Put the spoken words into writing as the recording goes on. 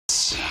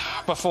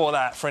But before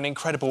that, for an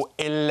incredible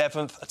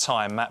 11th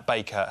time, Matt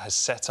Baker has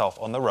set off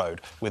on the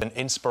road with an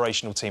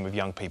inspirational team of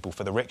young people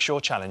for the Rickshaw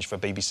Challenge for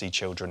BBC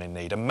Children in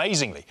Need.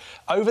 Amazingly,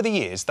 over the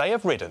years, they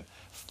have ridden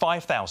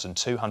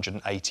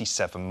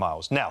 5,287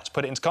 miles. Now, to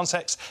put it into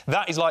context,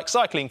 that is like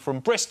cycling from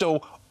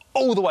Bristol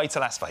all the way to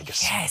Las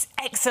Vegas. Yes,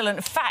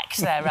 excellent facts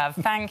there, Rav.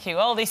 Thank you.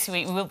 All this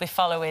week we will be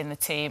following the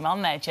team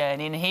on their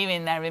journey and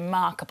hearing their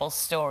remarkable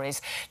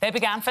stories. They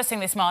began first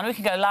thing this morning. We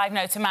can go live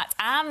now to Matt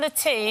and the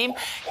team.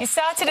 You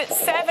started at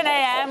 7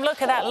 a.m.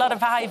 Look at that lot of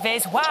high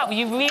vis. Wow,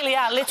 you really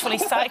are literally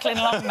cycling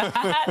along,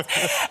 Matt.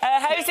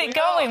 How's it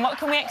going? What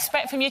can we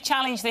expect from your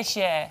challenge this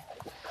year?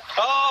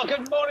 Oh,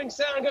 good morning,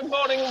 Sarah. Good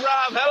morning,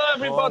 Rav. Hello,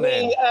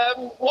 everybody.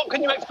 What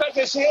can you expect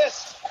this year?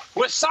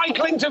 We're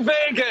cycling to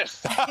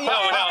Vegas.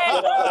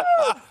 No.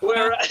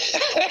 We're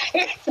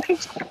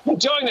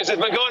enjoying this as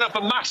we're going up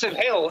a massive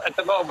hill at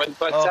the moment.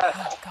 But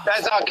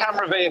there's our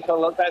camera vehicle.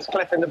 Look, there's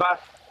Cliff in the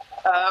back.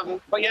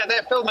 But yeah,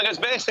 they're filming us.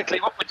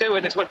 Basically, what we're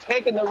doing is we're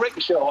taking the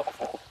rickshaw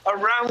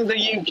around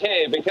the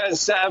UK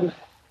because...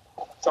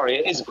 sorry,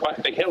 it is quite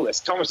a big hill, this.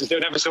 Thomas is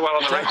doing ever so well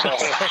on the rickshaw.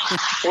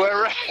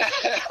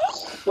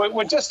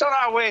 We're just on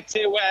our way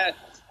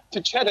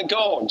to Cheddar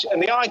Gorge,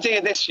 and the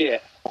idea this year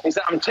is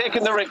that I'm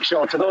taking the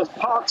rickshaw to those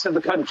parts of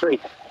the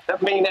country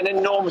that mean an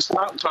enormous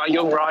amount to our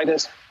young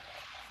riders.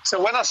 So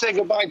when I say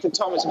goodbye to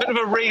Tom, it's a bit of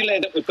a relay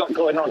that we've got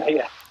going on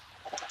here.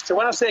 So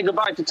when I say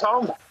goodbye to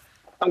Tom,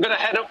 I'm going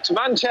to head up to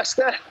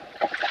Manchester,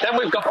 then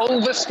we've got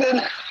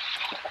Ulverston,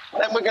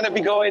 then we're going to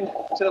be going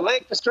to the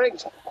Lake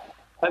District,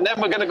 and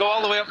then we're going to go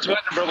all the way up to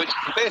Edinburgh, which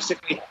is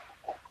basically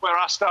where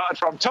I started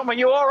from. Tom, are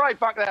you all right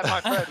back there,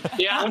 my friend?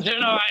 Yeah, I'm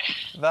doing all right.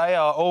 They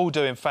are all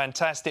doing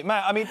fantastic.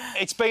 Matt, I mean,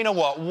 it's been a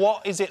while.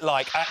 What is it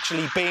like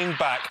actually being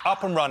back,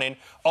 up and running,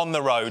 on the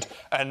road,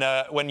 and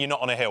when you're not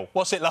on a hill?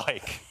 What's it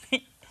like? Do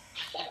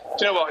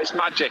you know what? It's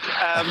magic.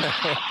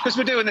 Because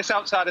we're doing this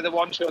outside of the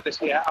One Show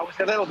this year, I was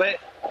a little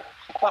bit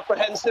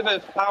apprehensive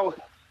of how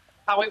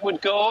it would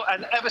go,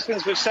 and ever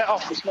since we've set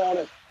off this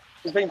morning,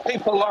 there's been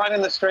people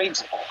lining the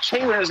streets,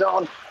 cheering us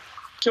on,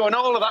 showing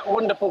all of that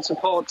wonderful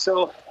support.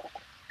 So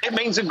it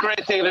means a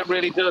great deal, it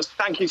really does.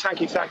 Thank you,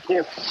 thank you, thank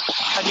you.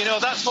 And, you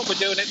know, that's what we're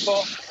doing it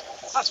for.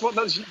 That's what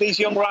these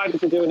young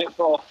riders are doing it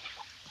for,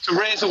 to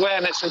raise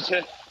awareness and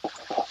to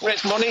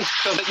raise money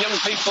so that young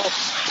people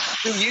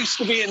who used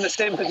to be in the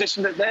same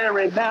position that they're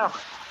in now,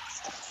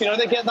 you know,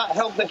 they get that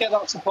help, they get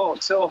that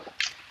support. So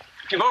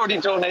if you've already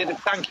donated,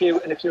 thank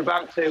you. And if you're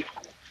about to,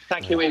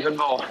 thank you even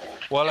more.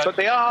 Well, but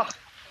they are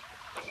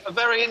a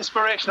very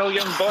inspirational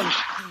young bunch.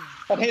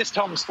 And here's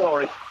Tom's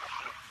story.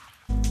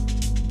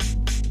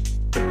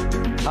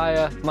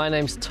 Hiya, my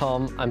name's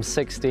Tom, I'm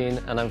 16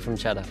 and I'm from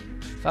Cheddar.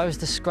 If I was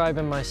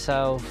describing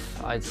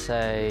myself, I'd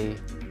say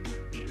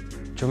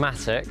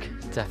dramatic,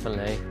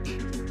 definitely.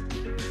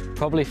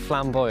 Probably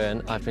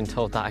flamboyant, I've been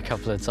told that a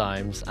couple of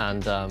times,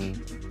 and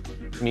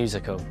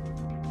musical.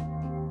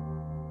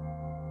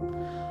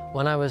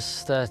 When I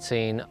was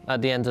 13,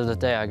 at the end of the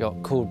day, I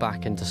got called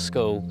back into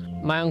school.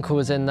 My uncle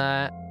was in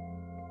there,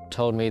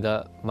 told me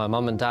that my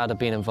mum and dad had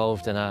been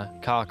involved in a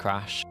car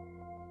crash,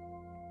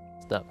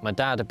 that my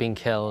dad had been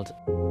killed.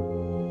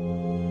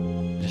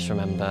 I just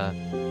remember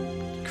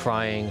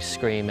crying,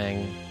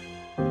 screaming.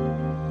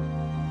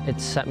 It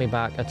set me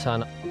back a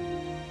ton.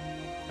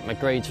 My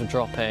grades were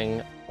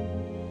dropping.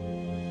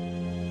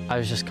 I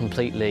was just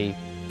completely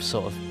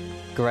sort of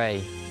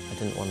grey. I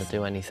didn't want to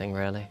do anything,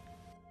 really.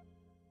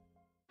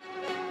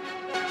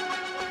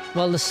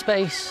 Well, The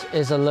Space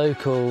is a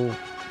local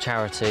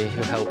charity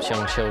who helps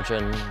young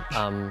children.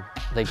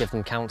 They give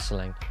them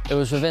counselling. It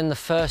was within the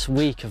first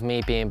week of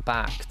me being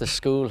back, the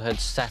school had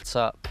set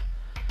up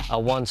a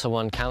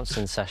one-to-one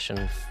counselling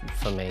session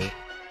for me.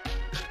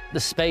 The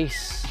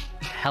Space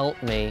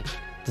helped me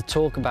to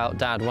talk about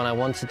Dad when I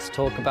wanted to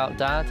talk about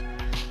Dad,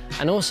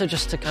 and also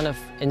just to kind of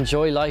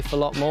enjoy life a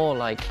lot more.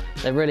 Like,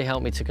 they really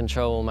helped me to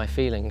control all my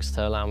feelings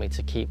to allow me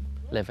to keep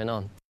living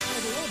on.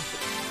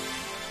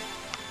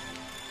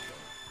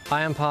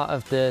 I am part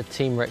of the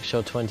Team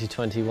Rickshaw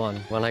 2021.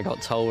 When I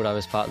got told I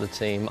was part of the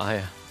team,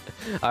 I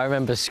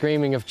remember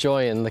screaming of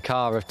joy in the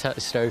car of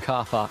Stowe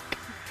car park.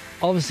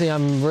 Obviously,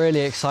 I'm really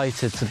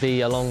excited to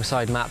be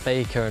alongside Matt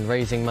Baker and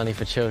raising money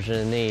for children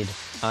in need.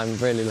 I'm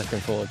really looking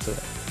forward to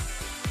it.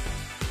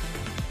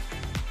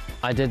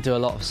 I did do a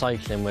lot of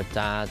cycling with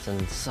Dad,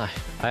 and I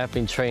have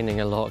been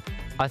training a lot.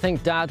 I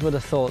think Dad would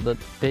have thought that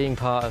being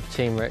part of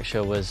Team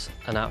Rickshaw was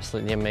an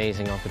absolutely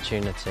amazing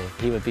opportunity.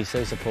 He would be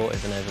so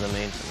supportive and over the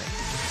moon for me.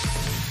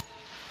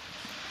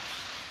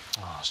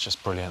 Oh, it's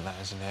just brilliant, that,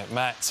 isn't it?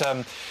 Matt,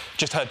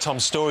 just heard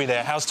Tom's story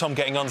there. How's Tom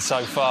getting on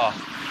so far?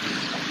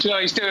 Do you know,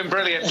 he's doing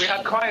brilliant. We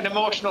had quite an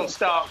emotional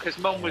start because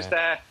Mum was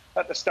there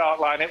at the start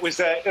line. It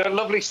was a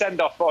lovely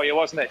send-off for you,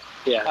 wasn't it?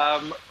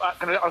 Yeah.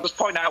 I'll just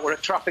point out we're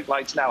at traffic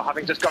lights now,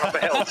 having just gone up a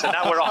hill, so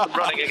now we're off and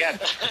running again.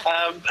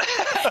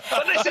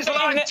 But this is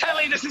live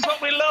telly, this is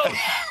what we love.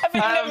 I've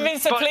never been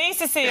so pleased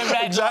to see a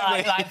red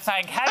light, like,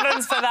 thank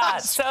heavens for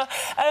that. So,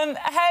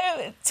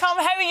 Tom,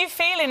 how are you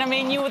feeling? I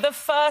mean, you were the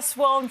first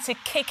one to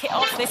kick it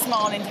off this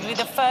morning, to be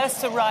the first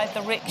to ride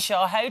the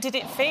rickshaw. How did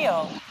it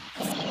feel?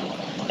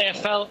 It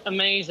felt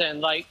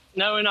amazing. Like,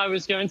 knowing I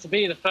was going to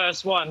be the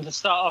first one to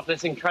start off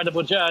this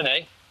incredible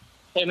journey,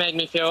 it made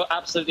me feel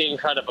absolutely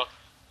incredible.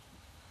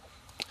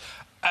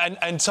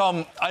 And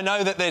Tom, I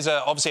know that there's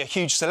obviously a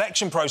huge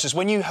selection process.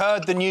 When you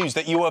heard the news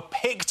that you were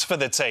picked for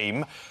the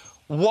team,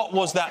 what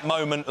was that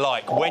moment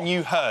like when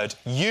you heard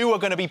you were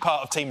going to be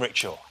part of Team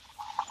Rickshaw?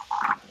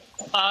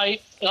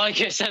 Like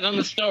I said on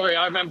the story,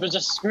 I remember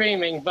just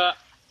screaming, but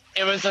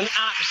it was an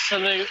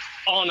absolute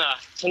honour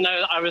to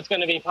know that I was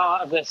going to be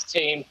part of this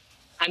team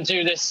and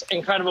do this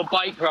incredible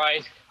bike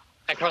ride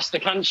across the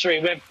country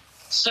with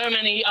so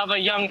many other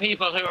young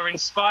people who are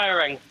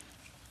inspiring.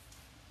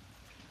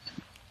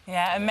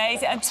 Yeah,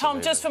 amazing. And Tom,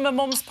 just from a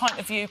mum's point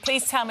of view,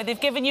 please tell me, they've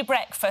given you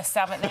breakfast,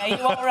 haven't they? Are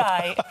you all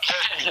right?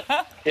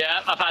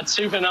 Yeah, I've had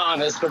 2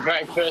 bananas for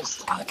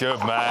breakfast. Good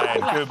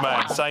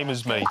man. Same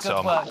as me,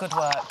 Tom. Good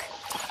work.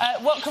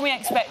 What can we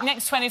expect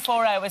next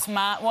 24 hours,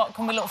 Matt? What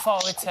can we look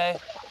forward to?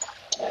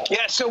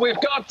 Yeah, so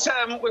we've got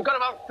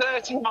about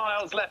 30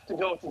 miles left to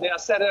go today. I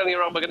said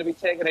earlier on we're going to be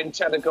taking in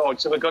Cheddar Gorge,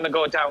 so we're going to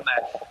go down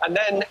there. And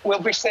then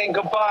we'll be saying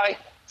goodbye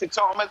to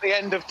Tom at the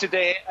end of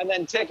today and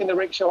then taking the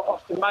rickshaw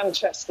off to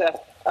Manchester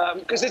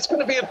because it's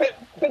going to be a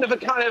bit of a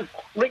kind of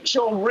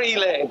rickshaw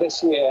relay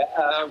this year.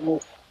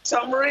 So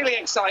I'm really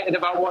excited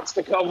about what's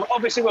to come.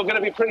 Obviously, we're going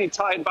to be pretty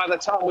tired by the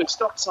time we've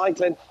stopped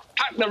cycling,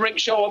 packed the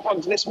rickshaw up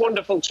onto this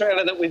wonderful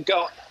trailer that we've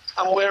got,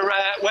 and we're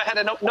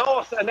heading up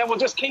north, and then we'll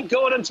just keep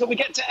going until we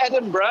get to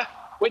Edinburgh,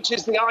 which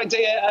is the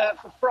idea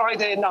for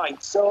Friday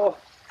night. So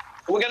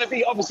we're going to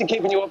be obviously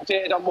keeping you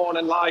updated on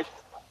Morning Live.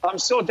 I'm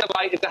so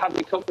delighted to have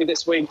your company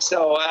this week.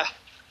 So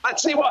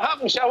let's see what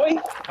happens, shall we?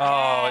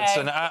 Oh, it's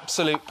an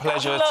absolute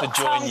pleasure to join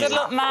Tom, you. good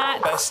luck,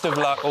 Matt. Best of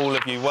luck, all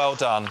of you. Well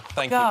done.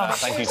 Thank you, Matt.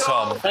 Thank you,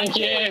 Tom. Thank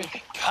you.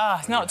 Oh,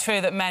 it's not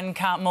true that men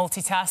can't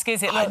multitask,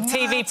 is it? Look,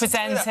 TV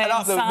presenting,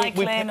 cycling...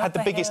 We've had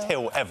the biggest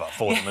hill ever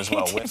for them as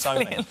well.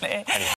 Anyway.